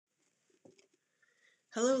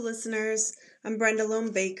Hello, listeners. I'm Brenda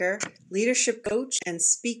Lone Baker, leadership coach and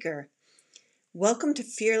speaker. Welcome to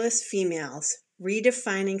Fearless Females,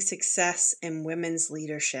 redefining success in women's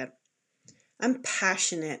leadership. I'm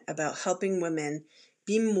passionate about helping women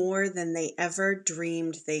be more than they ever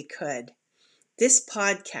dreamed they could. This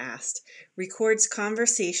podcast records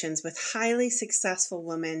conversations with highly successful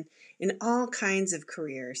women in all kinds of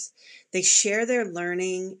careers. They share their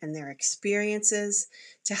learning and their experiences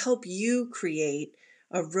to help you create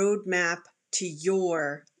a roadmap to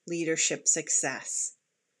your leadership success.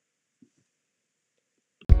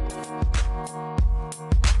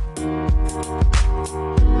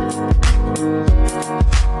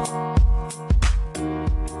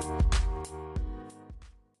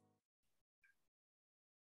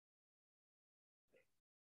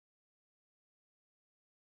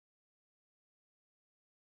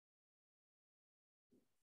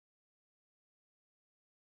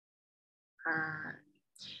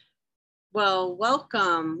 Well,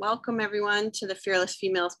 welcome everyone to the Fearless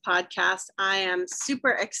Females podcast. I am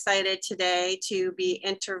super excited today to be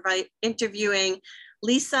interviewing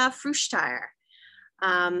Lisa Fruschteier.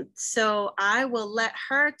 So I will let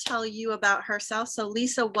her tell you about herself. So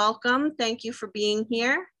Lisa, welcome. Thank you for being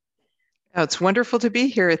here. Oh, it's wonderful to be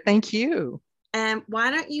here. Thank you. And why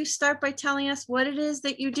don't you start by telling us what it is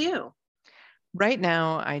that you do? Right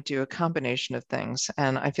now, I do a combination of things,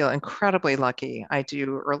 and I feel incredibly lucky. I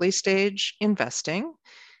do early stage investing,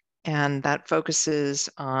 and that focuses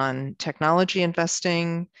on technology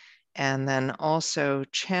investing and then also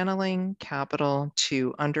channeling capital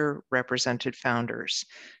to underrepresented founders.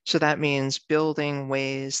 So that means building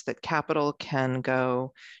ways that capital can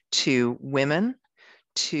go to women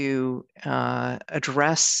to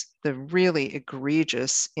address the really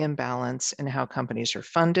egregious imbalance in how companies are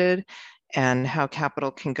funded and how capital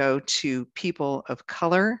can go to people of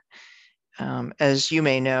color. As you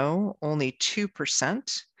may know, only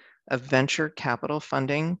 2% of venture capital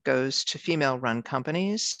funding goes to female-run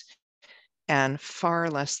companies, and far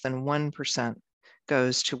less than 1%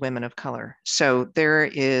 goes to women of color. So there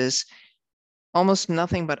is almost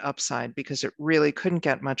nothing but upside because it really couldn't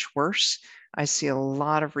get much worse. I see a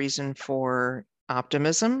lot of reason for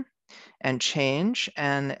optimism and change,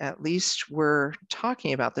 and at least we're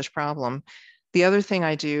talking about this problem. The other thing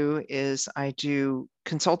I do is I do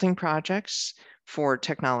consulting projects for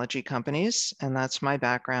technology companies, and that's my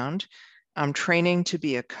background. I'm training to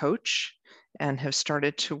be a coach and have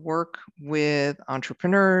started to work with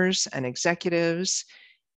entrepreneurs and executives.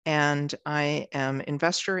 And I am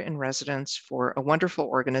investor in residence for a wonderful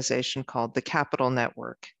organization called the Capital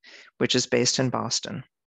Network, which is based in Boston.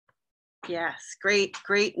 Yes, great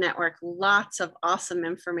network. Lots of awesome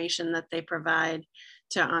information that they provide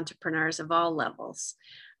to entrepreneurs of all levels.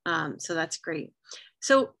 So that's great.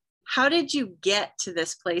 So how did you get to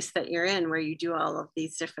this place that you're in where you do all of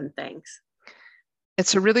these different things?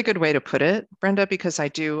 It's a really good way to put it, Brenda, because I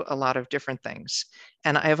do a lot of different things.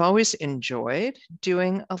 And I've always enjoyed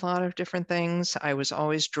doing a lot of different things. I was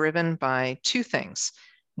always driven by two things.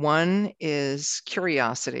 One is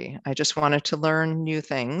curiosity. I just wanted to learn new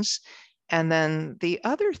things. And then the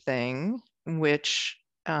other thing, which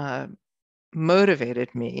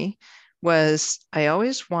motivated me, was I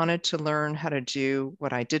always wanted to learn how to do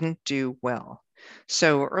what I didn't do well.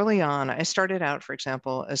 So early on, I started out, for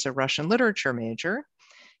example, as a Russian literature major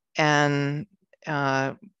and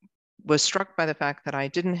was struck by the fact that I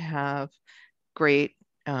didn't have great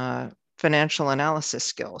financial analysis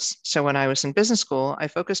skills. So when I was in business school, I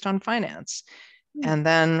focused on finance. And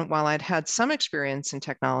then while I'd had some experience in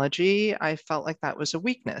technology, I felt like that was a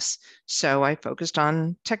weakness. So I focused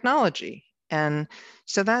on technology. And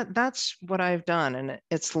so that's what I've done. And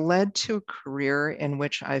it's led to a career in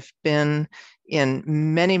which I've been in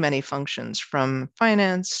many, many functions, from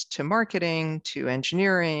finance to marketing to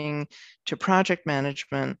engineering to project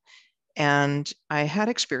management. And I had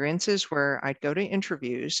experiences where I'd go to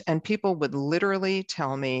interviews and people would literally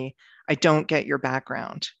tell me, I don't get your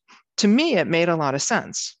background. To me, it made a lot of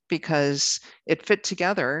sense because it fit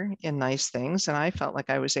together in nice things. And I felt like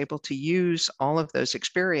I was able to use all of those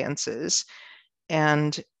experiences.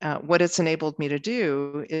 And what it's enabled me to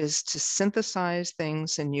do is to synthesize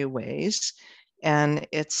things in new ways. And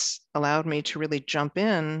it's allowed me to really jump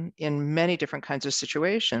in many different kinds of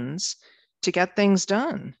situations to get things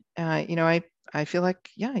done. I feel like,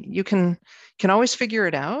 yeah, you can always figure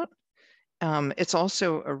it out. It's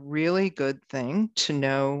also a really good thing to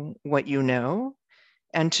know what you know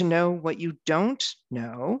and to know what you don't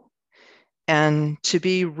know and to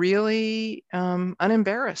be really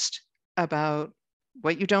unembarrassed about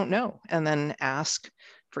what you don't know and then ask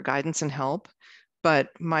for guidance and help but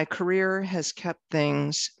my career has kept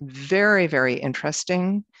things very, very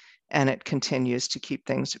interesting, and it continues to keep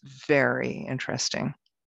things very interesting.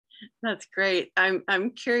 That's great.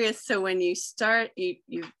 I'm curious. So when you start,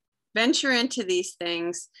 you venture into these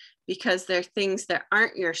things because they're things that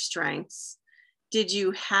aren't your strengths. Did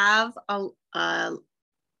you have a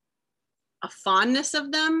fondness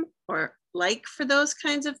of them or like for those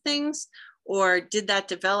kinds of things? Or did that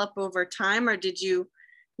develop over time? Or did you,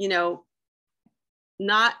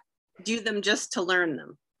 not do them just to learn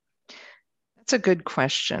them? That's a good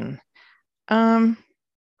question.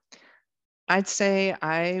 I'd say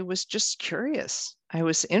I was just curious. I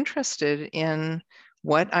was interested in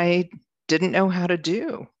what I didn't know how to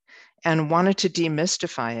do and wanted to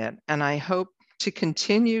demystify it. And I hope to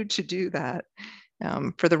continue to do that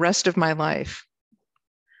for the rest of my life.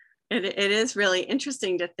 It is really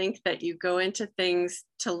interesting to think that you go into things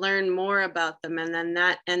to learn more about them, and then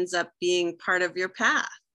that ends up being part of your path.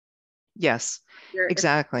 Yes,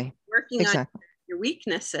 exactly. Working on your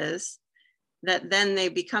weaknesses, that then they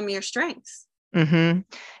become your strengths. Mm-hmm.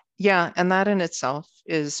 Yeah, and that in itself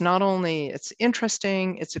is not only, it's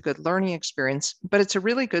interesting, it's a good learning experience, but it's a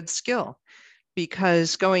really good skill,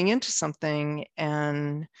 because going into something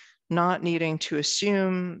and not needing to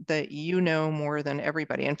assume that you know more than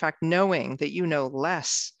everybody, in fact, knowing that you know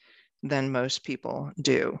less than most people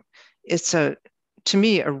do, it's to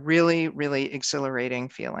me, a really, really exhilarating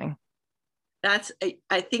feeling.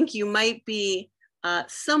 I think you might be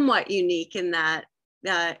somewhat unique in that,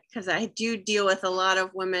 because I do deal with a lot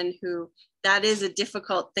of women who that is a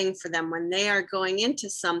difficult thing for them when they are going into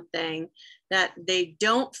something that they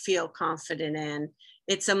don't feel confident in.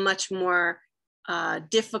 It's a much more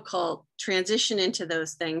difficult transition into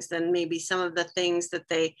those things than maybe some of the things that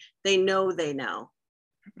they know.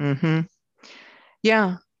 Mm-hmm.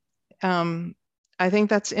 Yeah. I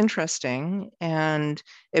think that's interesting, and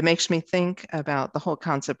it makes me think about the whole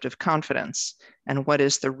concept of confidence and what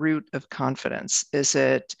is the root of confidence. Is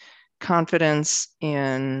it confidence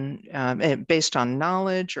in based on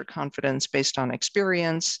knowledge or confidence based on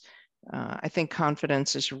experience? I think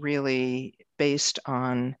confidence is really based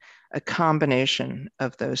on a combination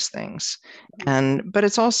of those things, but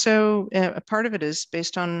it's also a part of it is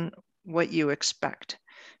based on what you expect.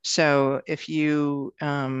 So if you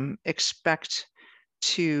expect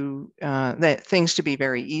that things to be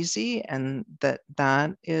very easy, and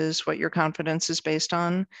that is what your confidence is based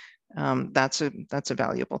on, that's a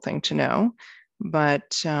valuable thing to know.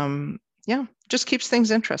 But yeah, just keeps things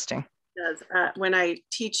interesting. It does. When I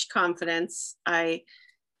teach confidence, I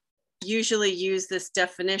usually use this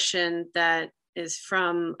definition that is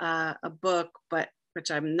from a book, but which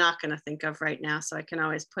I'm not going to think of right now, so I can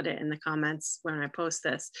always put it in the comments when I post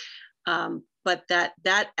this. But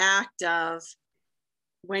that act of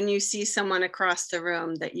when you see someone across the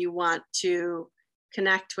room that you want to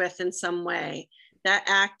connect with in some way, that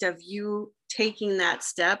act of you taking that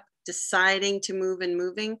step, deciding to move and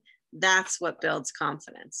moving, that's what builds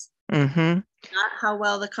confidence. Mm-hmm. Not how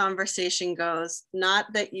well the conversation goes,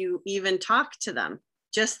 not that you even talk to them,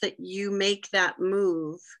 just that you make that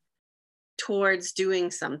move towards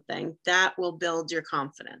doing something that will build your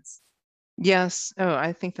confidence. Yes. Oh,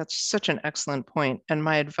 I think that's such an excellent point. And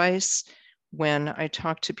my advice when I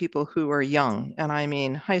talk to people who are young, and I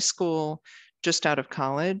mean high school, just out of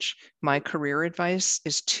college, my career advice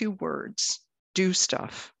is 2 words: do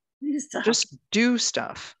stuff. Just do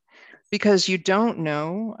stuff, because you don't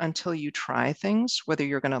know until you try things whether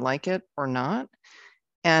you're going to like it or not.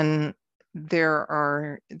 And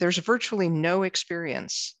there's virtually no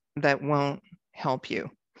experience that won't help you.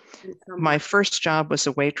 My first job was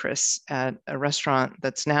a waitress at a restaurant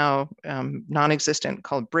that's now non-existent,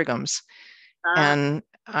 called Brigham's. And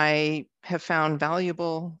I have found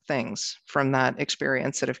valuable things from that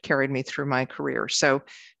experience that have carried me through my career. So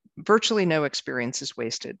virtually no experience is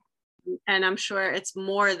wasted. And I'm sure it's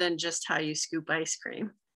more than just how you scoop ice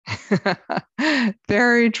cream.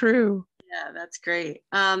 Very true. Yeah, that's great.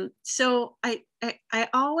 So I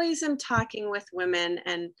always am talking with women,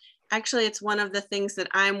 and actually it's one of the things that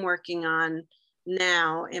I'm working on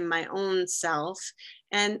now in my own self.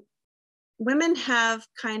 And women have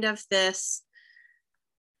kind of this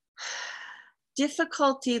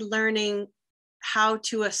difficulty learning how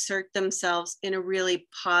to assert themselves in a really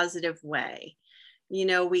positive way.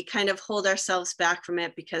 We kind of hold ourselves back from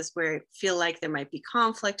it because we feel like there might be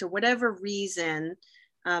conflict or whatever reason,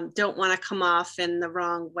 don't want to come off in the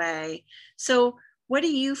wrong way. So what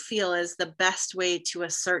do you feel is the best way to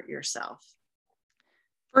assert yourself?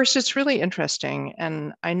 First, it's really interesting,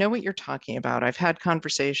 and I know what you're talking about. I've had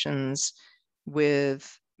conversations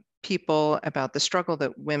with people about the struggle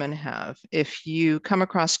that women have. If you come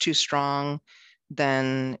across too strong,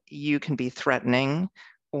 then you can be threatening,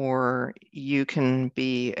 or you can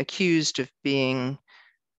be accused of being,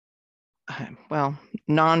 well,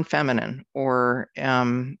 non-feminine, or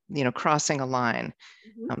crossing a line.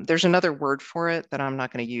 There's another word for it that I'm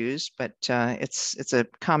not going to use, but it's a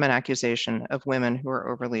common accusation of women who are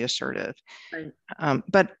overly assertive. Right.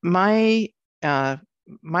 But my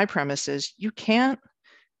premise is you can't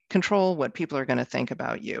control what people are going to think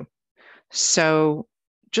about you. So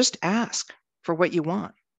just ask for what you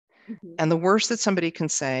want. And the worst that somebody can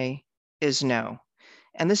say is no.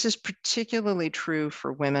 And this is particularly true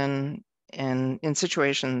for women in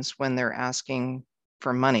situations when they're asking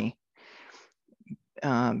for money.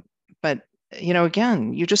 But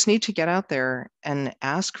again, you just need to get out there and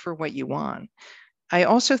ask for what you want. I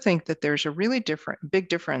also think that there's a really big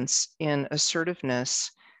difference in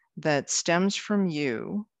assertiveness that stems from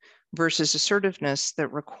you versus assertiveness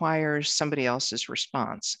that requires somebody else's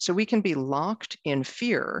response. So we can be locked in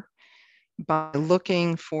fear by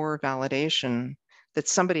looking for validation that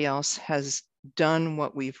somebody else has done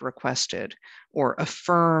what we've requested or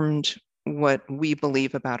affirmed what we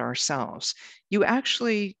believe about ourselves. You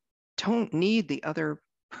actually don't need the other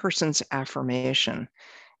person's affirmation.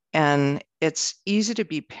 And it's easy to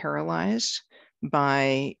be paralyzed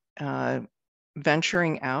by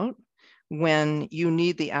venturing out when you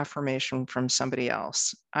need the affirmation from somebody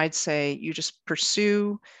else. I'd say you just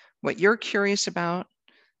pursue what you're curious about.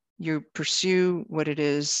 You pursue what it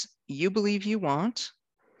is you believe you want,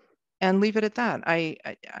 and leave it at that.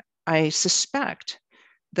 I suspect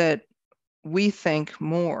that we think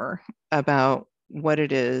more about what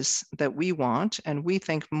it is that we want, and we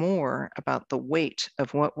think more about the weight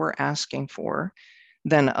of what we're asking for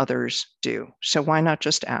than others do. So why not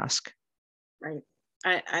just ask? Right.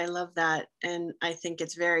 I love that. And I think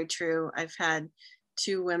it's very true. I've had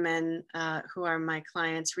two women who are my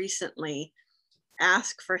clients recently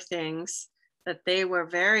ask for things that they were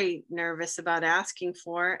very nervous about asking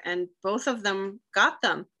for. And both of them got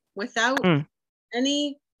them without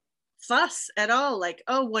any fuss at all. Like,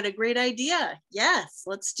 oh, what a great idea. Yes,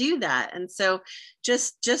 let's do that. And so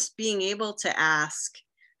just being able to ask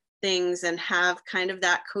things and have kind of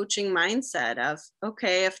that coaching mindset of,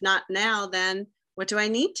 okay, if not now, then what do I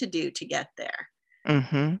need to do to get there?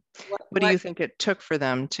 Mm-hmm. What do you think it took for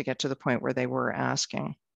them to get to the point where they were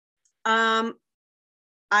asking?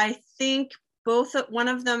 I think one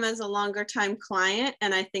of them is a longer time client,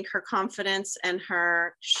 and I think her confidence and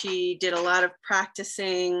she did a lot of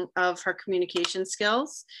practicing of her communication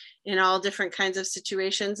skills in all different kinds of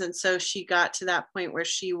situations. And so she got to that point where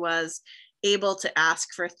she was able to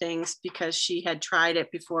ask for things because she had tried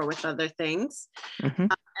it before with other things.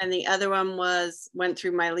 And the other one went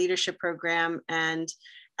through my leadership program. And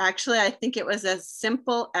actually, I think it was as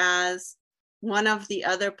simple as one of the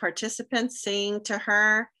other participants saying to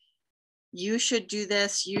her, you should do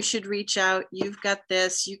this, you should reach out, you've got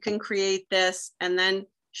this, you can create this. And then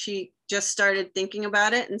she just started thinking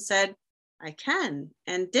about it and said, I can,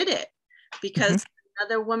 and did it, because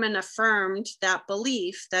another woman affirmed that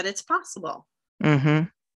belief that it's possible.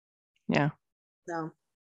 Yeah. So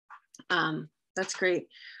that's great.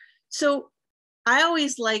 So I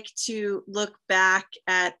always like to look back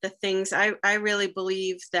at the things. I really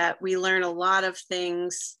believe that we learn a lot of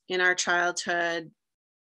things in our childhood.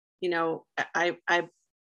 I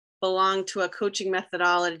belong to a coaching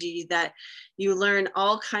methodology that you learn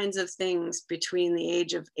all kinds of things between the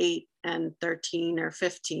age of 8 and 13 or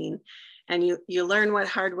 15. And you learn what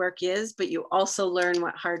hard work is, but you also learn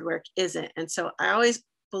what hard work isn't. And so I always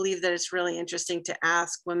believe that it's really interesting to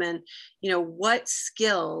ask women, what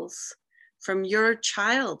skills from your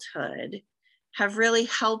childhood have really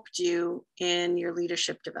helped you in your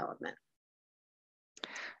leadership development?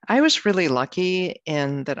 I was really lucky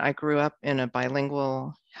in that I grew up in a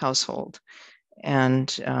bilingual household,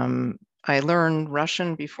 and I learned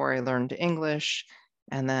Russian before I learned English,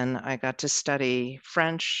 and then I got to study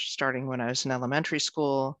French starting when I was in elementary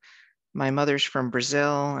school. My mother's from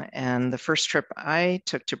Brazil, and the first trip I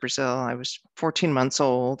took to Brazil, I was 14 months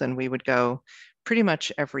old, and we would go pretty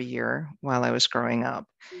much every year while I was growing up.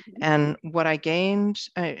 And what I gained,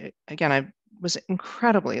 I was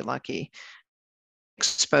incredibly lucky,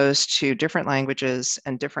 exposed to different languages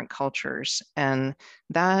and different cultures. And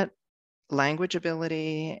that language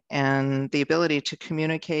ability and the ability to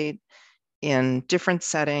communicate in different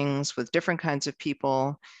settings with different kinds of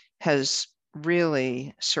people has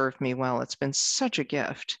really served me well. It's been such a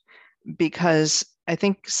gift, because I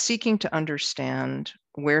think seeking to understand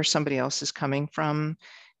where somebody else is coming from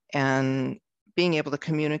and being able to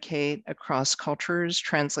communicate across cultures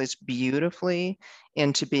translates beautifully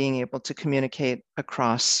into being able to communicate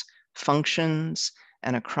across functions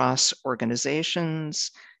and across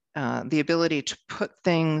organizations. The ability to put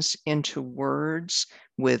things into words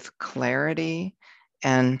with clarity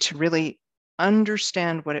and to really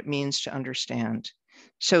understand what it means to understand.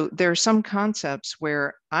 So there are some concepts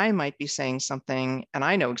where I might be saying something and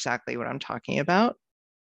I know exactly what I'm talking about,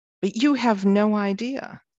 but you have no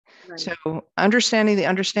idea. Right. So understanding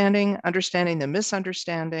the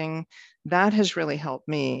misunderstanding, that has really helped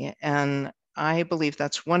me. And I believe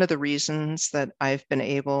that's one of the reasons that I've been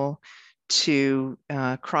able to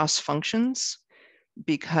cross functions,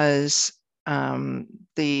 because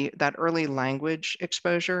that early language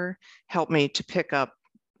exposure helped me to pick up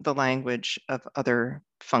the language of other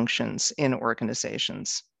functions in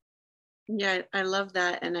organizations. Yeah, I love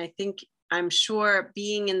that. And I'm sure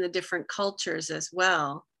being in the different cultures as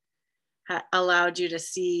well allowed you to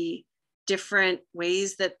see different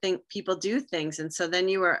ways that people do things. And so then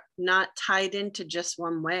you were not tied into just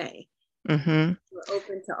one way. Mm-hmm. You're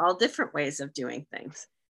open to all different ways of doing things.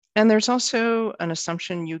 And there's also an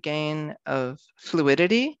assumption you gain of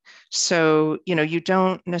fluidity. So, you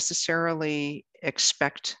don't necessarily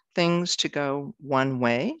expect things to go one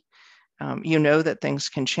way. You know that things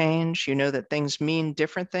can change. You know that things mean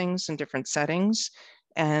different things in different settings.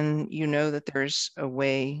 And you know that there's a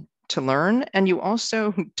way to learn. And you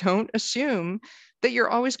also don't assume that you're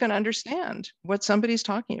always going to understand what somebody's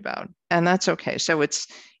talking about. And that's okay. So it's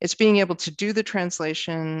being able to do the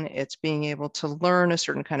translation. It's being able to learn a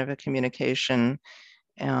certain kind of a communication.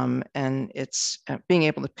 And it's being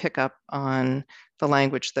able to pick up on the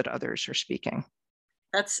language that others are speaking.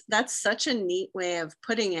 That's such a neat way of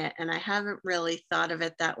putting it. And I haven't really thought of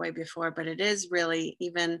it that way before, but it is really,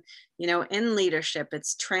 even, in leadership,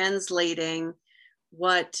 it's translating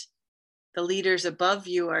what the leaders above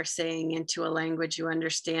you are saying into a language you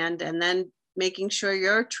understand, and then making sure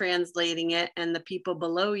you're translating it and the people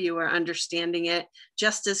below you are understanding it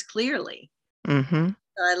just as clearly. Mm-hmm.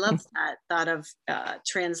 So I love that thought of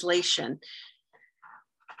translation.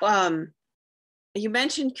 You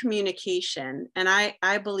mentioned communication, and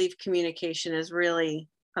I believe communication is really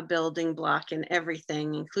a building block in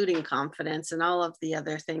everything, including confidence and all of the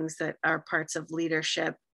other things that are parts of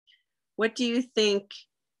leadership. What do you think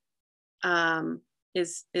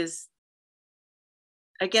is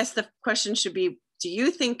I guess the question should be, do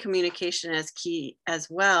you think communication is key as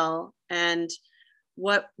well? And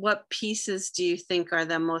what pieces do you think are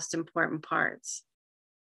the most important parts?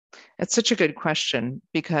 It's such a good question,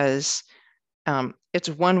 because it's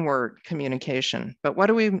one word, communication, but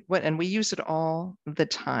and we use it all the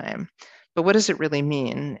time, but what does it really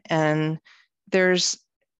mean? And there's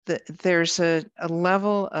a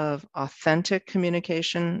level of authentic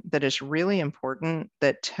communication that is really important,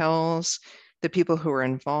 that tells the people who are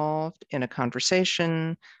involved in a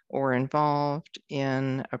conversation or involved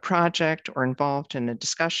in a project or involved in a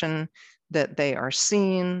discussion that they are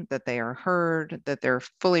seen, that they are heard, that they're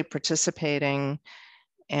fully participating.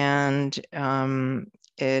 And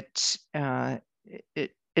it's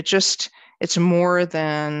more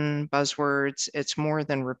than buzzwords. It's more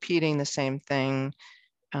than repeating the same thing.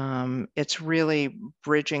 It's really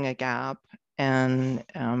bridging a gap and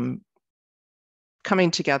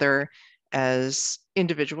coming together as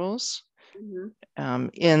individuals, mm-hmm.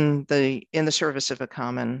 In the service of a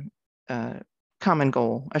common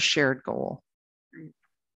goal, a shared goal.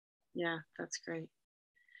 Yeah, that's great.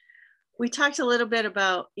 We talked a little bit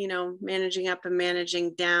about, managing up and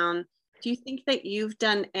managing down. Do you think that you've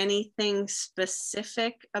done anything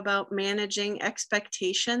specific about managing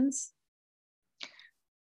expectations?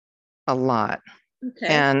 A lot. Okay.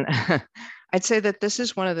 And I'd say that this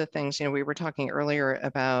is one of the things, we were talking earlier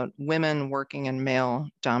about women working in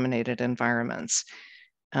male-dominated environments.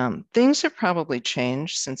 Things have probably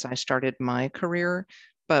changed since I started my career,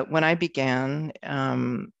 but when I began,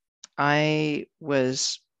 I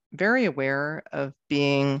was very aware of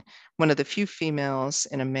being one of the few females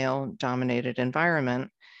in a male-dominated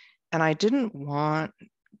environment. And I didn't want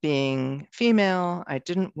being female, I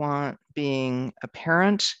didn't want being a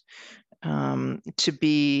parent to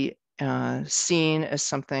be seen as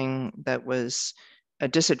something that was a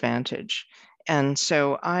disadvantage. And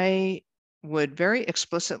so I would very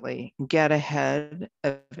explicitly get ahead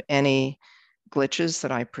of any glitches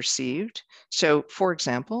that I perceived. So, for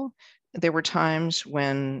example, there were times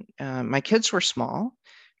when my kids were small,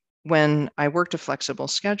 when I worked a flexible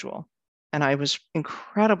schedule. And I was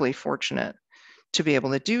incredibly fortunate to be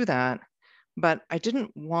able to do that. But I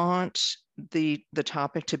didn't want the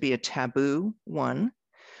topic to be a taboo one.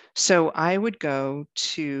 So I would go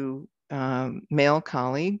to male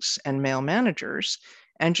colleagues and male managers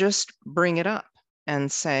and just bring it up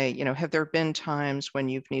and say, have there been times when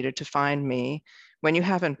you've needed to find me when you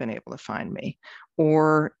haven't been able to find me?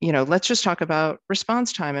 Or, let's just talk about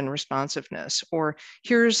response time and responsiveness. Or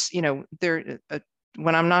here's,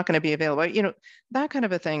 when I'm not going to be available, that kind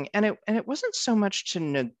of a thing. And it wasn't so much to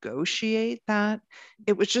negotiate that,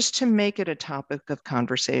 it was just to make it a topic of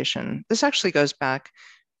conversation. This actually goes back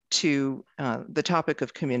to the topic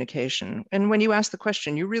of communication. And when you asked the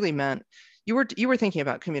question, you really meant, you were thinking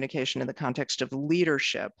about communication in the context of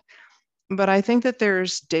leadership. But I think that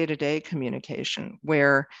there's day-to-day communication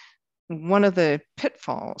where one of the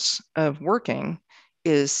pitfalls of working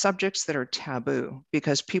is subjects that are taboo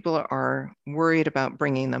because people are worried about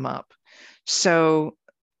bringing them up. So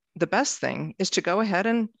the best thing is to go ahead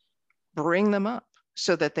and bring them up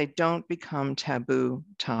so that they don't become taboo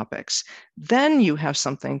topics. Then you have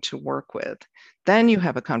something to work with. Then you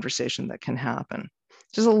have a conversation that can happen.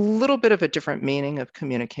 There's a little bit of a different meaning of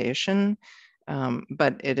communication,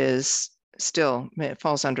 but it is still, it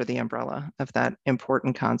falls under the umbrella of that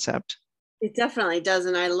important concept. It definitely does.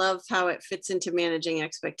 And I love how it fits into managing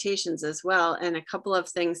expectations as well. And a couple of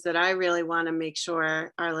things that I really want to make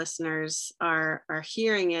sure our listeners are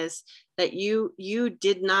hearing is that you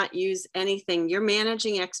did not use anything. You're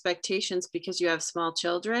managing expectations because you have small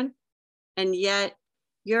children. And yet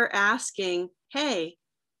you're asking, hey,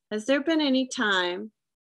 has there been any time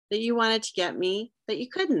that you wanted to get me that you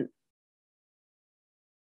couldn't?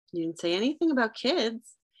 You didn't say anything about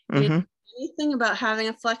kids. You didn't anything about having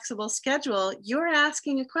a flexible schedule. You're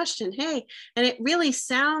asking a question, hey, and it really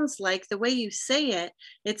sounds like the way you say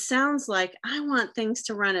it sounds like I want things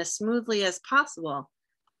to run as smoothly as possible.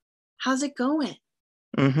 How's it going?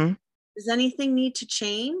 Does anything need to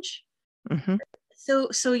change?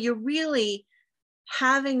 So you're really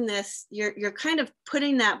having this, you're kind of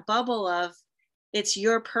putting that bubble of it's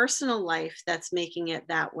your personal life that's making it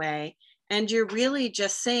that way. And you're really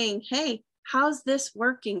just saying, hey, how's this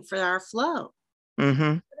working for our flow?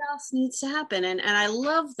 What else needs to happen? And I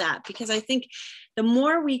love that because I think the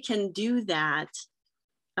more we can do that,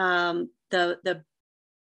 the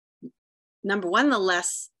number one, the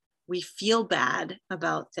less we feel bad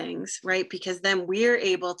about things, right? Because then we're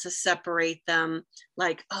able to separate them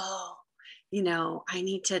like, oh, I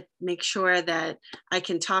need to make sure that I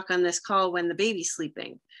can talk on this call when the baby's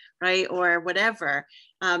sleeping, right? Or whatever.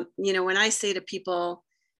 When I say to people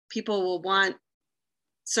will want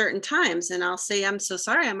certain times and I'll say, I'm so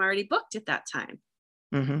sorry, I'm already booked at that time.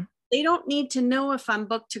 They don't need to know if I'm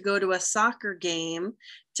booked to go to a soccer game,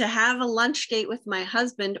 to have a lunch date with my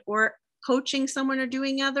husband, or coaching someone or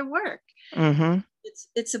doing other work.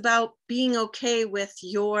 It's about being okay with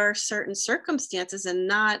your certain circumstances and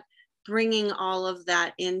not bringing all of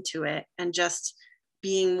that into it and just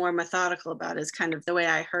being more methodical about it is kind of the way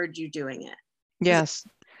I heard you doing it. Yes.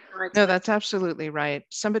 No, that's absolutely right.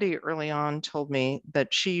 Somebody early on told me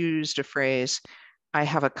that she used a phrase, I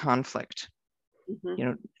have a conflict.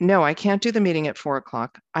 No, I can't do the meeting at 4:00.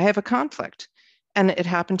 I have a conflict. And it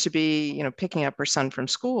happened to be, picking up her son from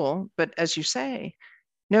school. But as you say,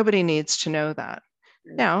 nobody needs to know that.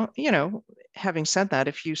 Now, having said that,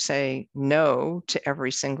 if you say no to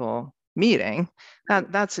every single meeting,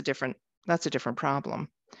 that's a different problem.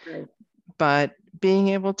 Right. But being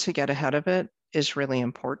able to get ahead of it is really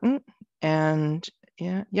important. And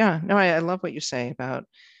I love what you say about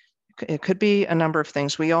it could be a number of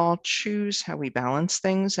things. We all choose how we balance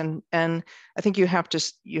things. And I think you have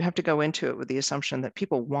to go into it with the assumption that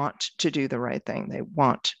people want to do the right thing. They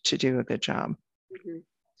want to do a good job.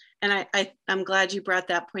 And I'm glad you brought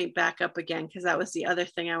that point back up again, because that was the other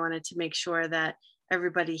thing I wanted to make sure that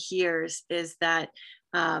everybody hears is that,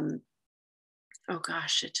 oh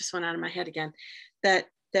gosh, it just went out of my head again, that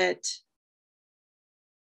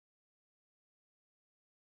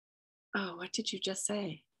oh, what did you just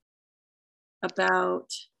say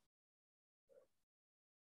about?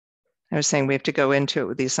 I was saying we have to go into it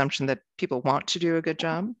with the assumption that people want to do a good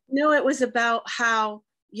job. No, it was about how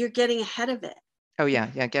you're getting ahead of it. Oh yeah,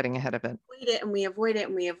 getting ahead of it. We avoid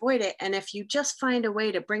it. And if you just find a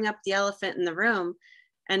way to bring up the elephant in the room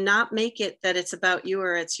and not make it that it's about you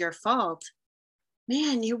or it's your fault,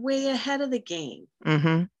 man, you're way ahead of the game.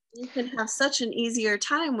 You can have such an easier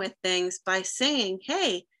time with things by saying,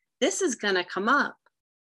 hey, this is going to come up.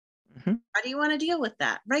 How do you want to deal with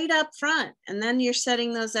that? Right up front. And then you're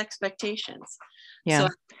setting those expectations. Yeah. So I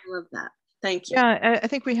love that. Thank you. Yeah, I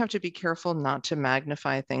think we have to be careful not to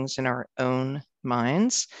magnify things in our own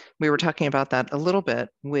minds. We were talking about that a little bit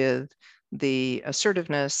with the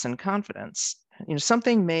assertiveness and confidence.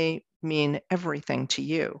 Something may mean everything to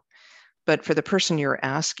you, but for the person you're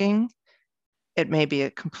asking, it may be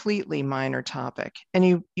a completely minor topic, and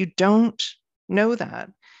you don't know that.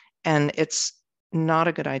 And it's not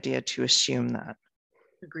a good idea to assume that.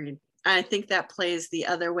 Agreed. I think that plays the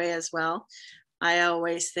other way as well. I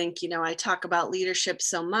always think, I talk about leadership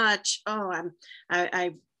so much.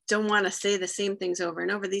 I don't want to say the same things over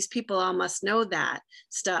and over. These people all must know that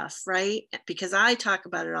stuff, right? Because I talk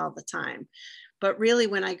about it all the time. But really,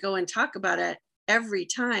 when I go and talk about it, every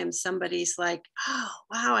time somebody's like, oh,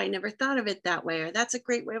 wow, I never thought of it that way, or that's a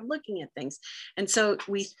great way of looking at things. And so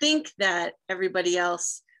we think that everybody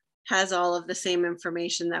else has all of the same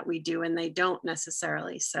information that we do, and they don't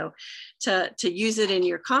necessarily. So to use it in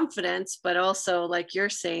your confidence, but also, like you're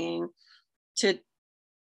saying, to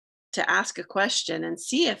ask a question and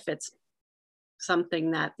see if it's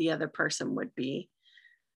something that the other person would be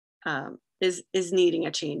is needing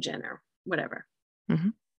a change in, or whatever.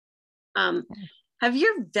 Have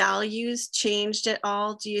your values changed at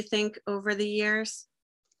all, do you think, over the years?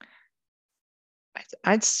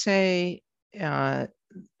 I'd say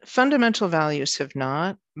fundamental values have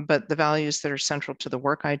not, but the values that are central to the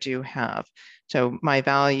work I do have. So my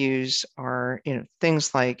values are,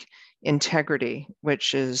 things like integrity,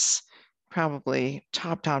 which is probably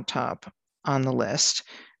top on the list.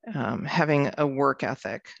 Having a work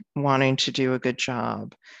ethic, wanting to do a good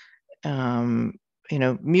job,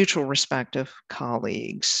 mutual respect of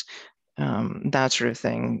colleagues, that sort of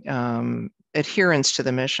thing. Adherence to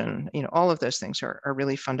the mission, all of those things are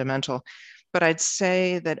really fundamental. But I'd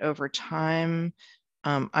say that over time,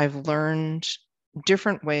 I've learned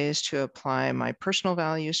different ways to apply my personal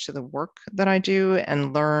values to the work that I do,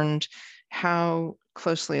 and learned how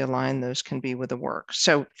closely aligned those can be with the work.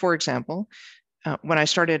 So, for example, when I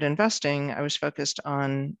started investing, I was focused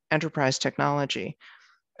on enterprise technology,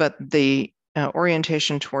 but the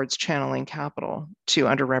orientation towards channeling capital to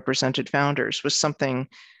underrepresented founders was something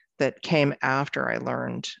that came after I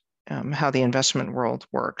learned how the investment world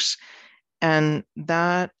works. And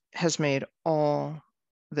that has made all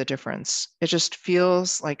the difference. It just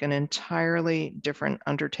feels like an entirely different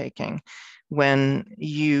undertaking when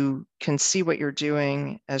you can see what you're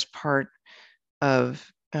doing as part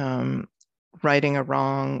of righting a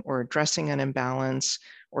wrong, or addressing an imbalance,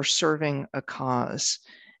 or serving a cause.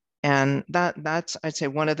 And that's, I'd say,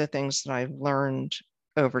 one of the things that I've learned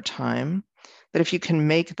over time, that if you can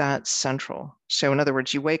make that central. So in other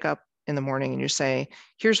words, you wake up in the morning and you say,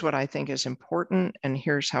 here's what I think is important, and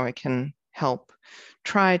here's how I can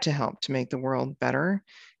try to help to make the world better.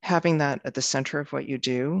 Having that at the center of what you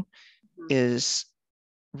do is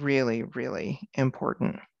really, really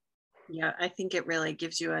important. Yeah, I think it really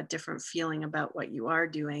gives you a different feeling about what you are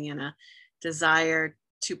doing, and a desire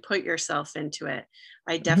to put yourself into it.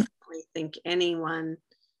 I definitely think anyone,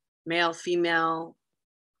 male, female,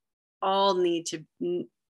 all need to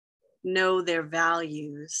know their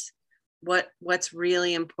values, what's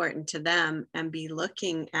really important to them, and be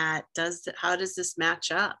looking at, how does this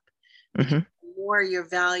match up? The more your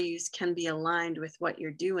values can be aligned with what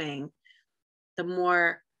you're doing, the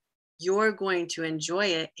more you're going to enjoy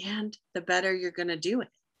it, and the better you're going to do it.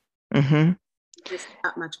 Just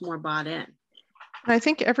that much more bought in. I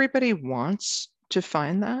think everybody wants to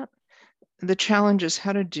find that. The challenge is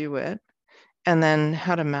how to do it, and then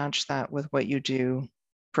how to match that with what you do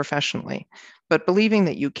professionally. But believing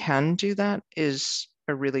that you can do that is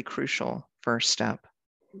a really crucial first step.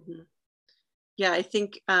 Yeah, I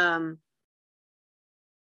think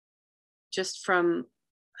just from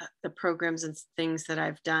the programs and things that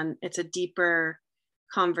I've done, it's a deeper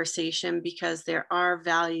conversation, because there are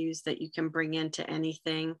values that you can bring into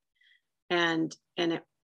anything, and it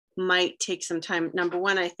might take some time. Number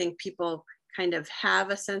one, I think people kind of have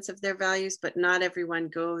a sense of their values, but not everyone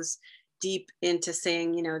goes deep into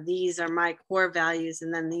saying, these are my core values,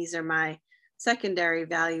 and then these are my secondary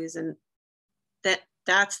values, and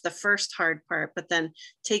that's the first hard part. But then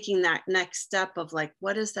taking that next step of, like,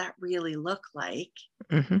 what does that really look like,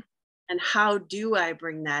 and how do I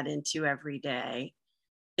bring that into every day,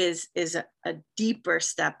 is a deeper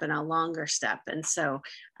step and a longer step. And so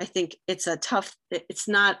I think it's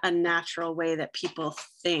not a natural way that people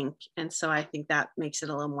think. And so I think that makes it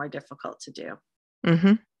a little more difficult to do.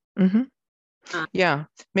 Yeah,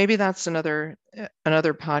 maybe that's another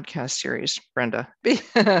podcast series, Brenda,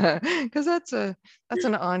 because that's an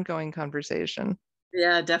ongoing conversation.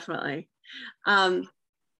 Yeah, definitely.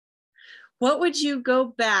 What would you go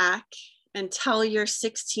back and tell your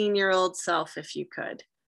 16-year-old self if you could?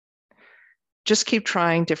 Just keep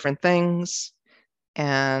trying different things,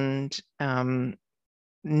 and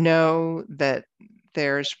know that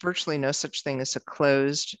there's virtually no such thing as a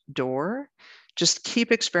closed door. Just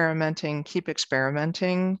keep experimenting,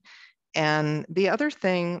 And the other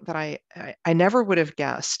thing that I never would have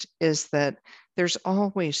guessed is that there's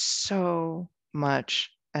always so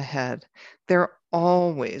much ahead. There are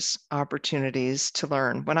always opportunities to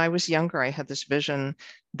learn. When I was younger, I had this vision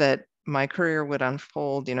that my career would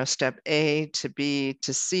unfold, step A to B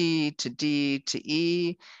to C to D to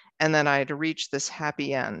E, and then I'd reach this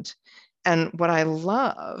happy end. And what I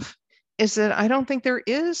love is that I don't think there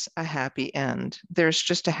is a happy end. There's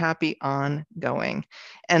just a happy ongoing.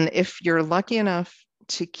 And if you're lucky enough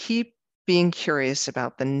to keep being curious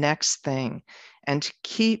about the next thing and to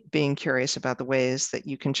keep being curious about the ways that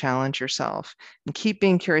you can challenge yourself and keep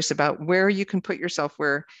being curious about where you can put yourself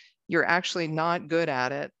where you're actually not good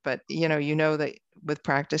at it, but you know that with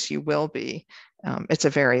practice you will be. It's a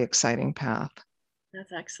very exciting path.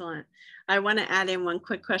 That's excellent. I want to add in one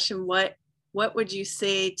quick question. What would you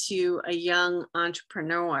say to a young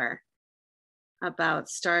entrepreneur about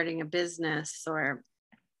starting a business or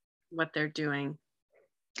what they're doing?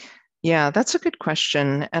 Yeah, that's a good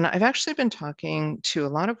question. And I've actually been talking to a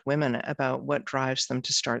lot of women about what drives them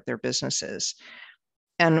to start their businesses.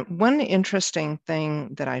 And one interesting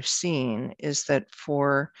thing that I've seen is that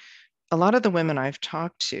for a lot of the women I've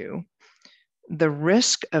talked to, the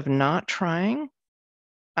risk of not trying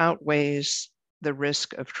outweighs the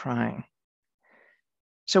risk of trying.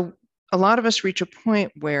 So a lot of us reach a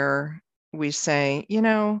point where we say,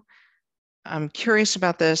 I'm curious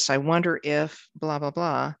about this. I wonder if blah, blah,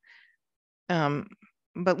 blah.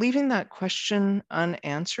 But leaving that question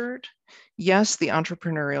unanswered, yes, the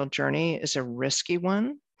entrepreneurial journey is a risky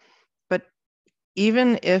one, but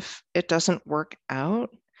even if it doesn't work out,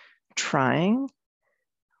 trying,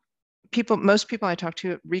 most people I talk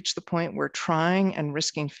to reach the point where trying and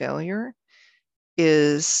risking failure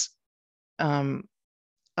is a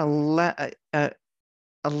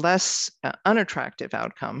less unattractive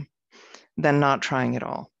outcome than not trying at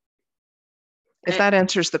all. If that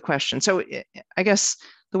answers the question. So I guess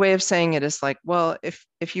the way of saying it is like, well, if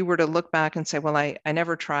you were to look back and say, well, I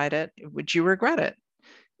never tried it, would you regret it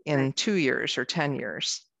in 2 years or 10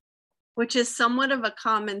 years? Which is somewhat of a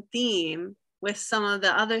common theme with some of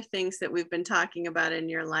the other things that we've been talking about in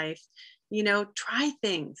your life. Try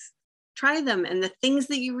things, try them. And the things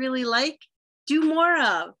that you really like, do more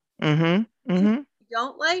of. Mm-hmm. Mm-hmm. You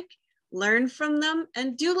don't like, learn from them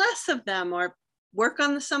and do less of them, or work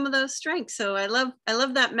on some of those strengths. So I love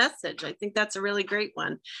that message. I think that's a really great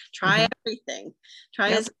one. Try everything. Try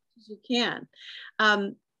as much as you can.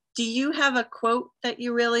 Do you have a quote that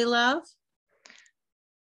you really love?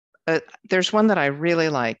 There's one that I really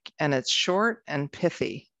like, and it's short and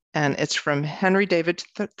pithy, and it's from Henry David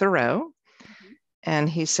Thoreau. And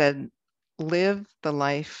he said, live the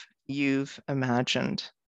life you've imagined.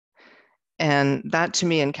 And that to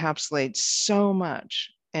me encapsulates so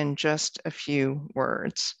much in just a few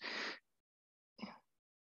words.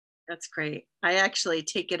 That's great. I actually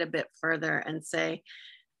take it a bit further and say,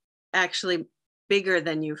 actually bigger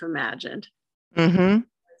than you've imagined. Think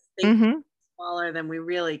smaller than we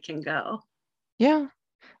really can go. Yeah.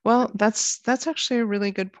 Well, that's actually a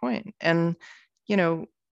really good point. And,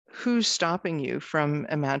 who's stopping you from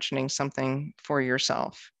imagining something for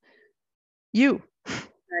yourself? You.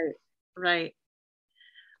 Right.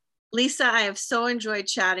 Lisa, I have so enjoyed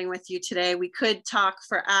chatting with you today. We could talk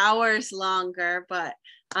for hours longer, but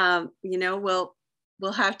we'll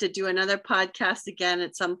have to do another podcast again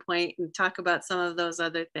at some point and talk about some of those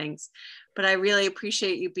other things. But I really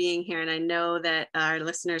appreciate you being here, and I know that our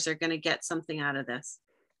listeners are going to get something out of this.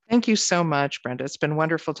 Thank you so much, Brenda. It's been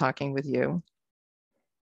wonderful talking with you.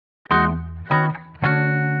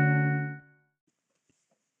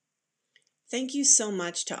 Thank you so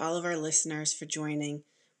much to all of our listeners for joining.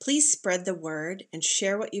 Please spread the word and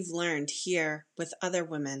share what you've learned here with other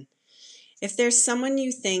women. If there's someone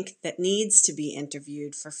you think that needs to be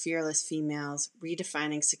interviewed for Fearless Females,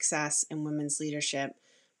 Redefining Success in Women's Leadership,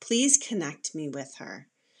 please connect me with her.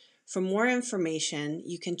 For more information,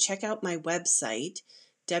 you can check out my website,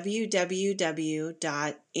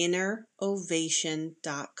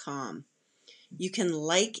 www.innerovation.com. You can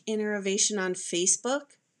like Inner Ovation on Facebook,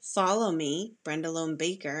 follow me, Brenda Lone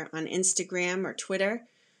Baker, on Instagram or Twitter,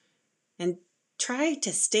 and try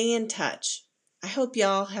to stay in touch. I hope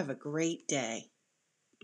y'all have a great day.